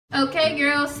Okay,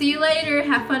 girls, see you later.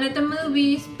 Have fun at the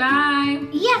movies. Bye.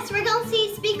 Yes, we're gonna see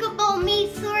Despicable Me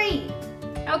 3.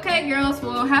 Okay, girls,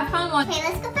 well, have fun watching. Okay,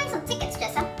 let's go find some tickets,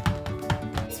 Jessa.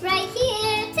 It's right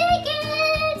here.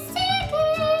 Tickets!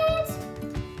 Tickets!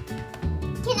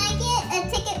 Can I get a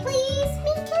ticket, please?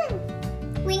 Me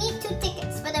too. We need 2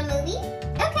 tickets for the movie.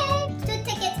 Okay, 2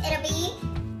 tickets. It'll be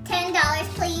 $10,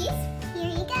 please.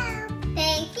 Here you go.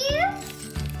 Thank you.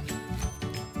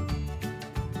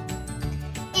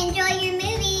 Enjoy your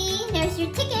movie. There's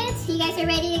your tickets. You guys are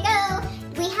ready to go.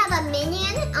 We have a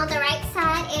minion on the right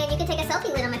side, and you can take a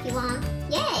selfie with him if you want.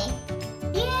 Yay!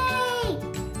 Yay!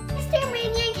 Mr.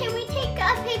 Minion, can we take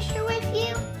a picture with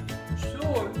you?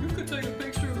 Sure, you can take a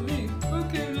picture of me.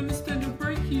 Okay, let me stand up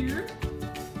right here.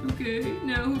 Okay,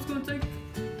 now who's gonna take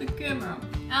the camera?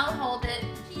 I'll hold it.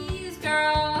 Cheese,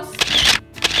 girls.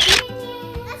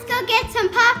 Minion. Let's go get some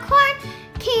popcorn,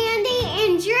 candy,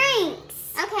 and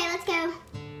drinks. Okay, let's go.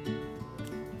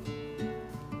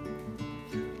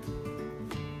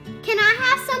 Can I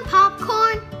have some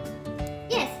popcorn?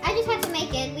 Yes, I just have to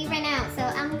make it. We ran out, so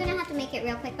I'm gonna have to make it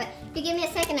real quick, but if you give me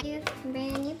a second, you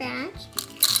brand new batch.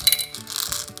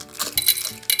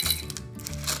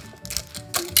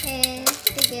 Okay, this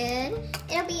should be good.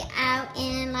 It'll be out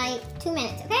in like 2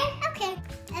 minutes, okay? Okay.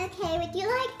 Okay, would you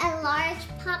like a large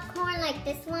popcorn like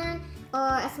this one,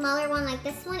 or a smaller one like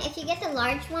this one? If you get the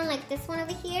large one like this one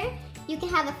over here, you can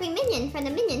have a free Minion for the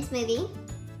Minions movie.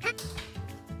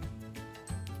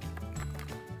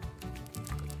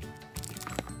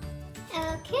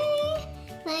 Okay,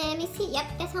 let me see. Yep,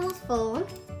 that's almost full.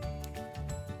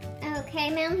 Okay,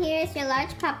 ma'am, here's your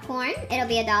large popcorn. It'll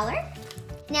be $1.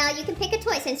 Now you can pick a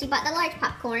toy since you bought the large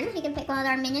popcorn. You can pick one of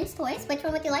our Minions toys. Which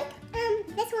one would you like?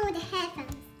 This one with the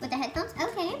headphones. With the headphones?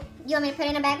 Okay. You want me to put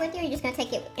it in a bag with you, or are you just gonna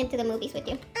take it into the movies with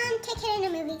you? Take it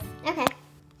in the movies. Okay.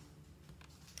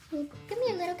 Come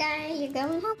here, little guy. You're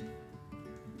going home.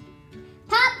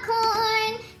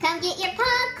 Popcorn! Come get your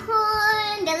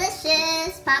popcorn!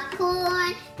 Delicious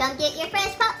popcorn! Come get your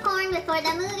fresh popcorn before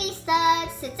the movie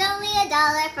starts. It's only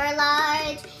 $1 for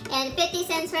large and 50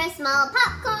 cents for a small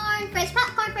popcorn. Fresh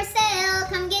popcorn for sale.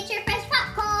 Come get your fresh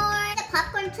popcorn. The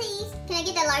popcorn, please. Can I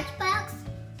get the large box?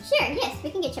 Sure, yes,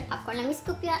 we can get your popcorn. Let me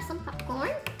scoop you out some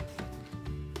popcorn.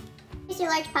 Here's your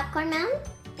large popcorn, ma'am.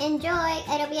 Enjoy.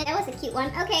 That was a cute one.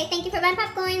 Okay, thank you for buying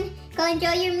popcorn. Go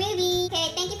enjoy your movie.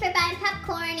 Okay, thank you for buying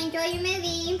popcorn. Enjoy your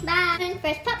movie. Bye.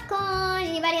 Fresh popcorn.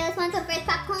 Anybody else want some fresh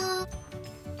popcorn?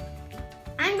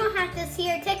 I'm gonna have to see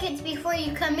your tickets before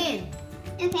you come in.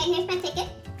 Okay, here's my ticket.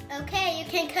 Okay, you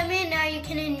can come in now. You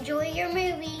can enjoy your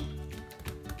movie.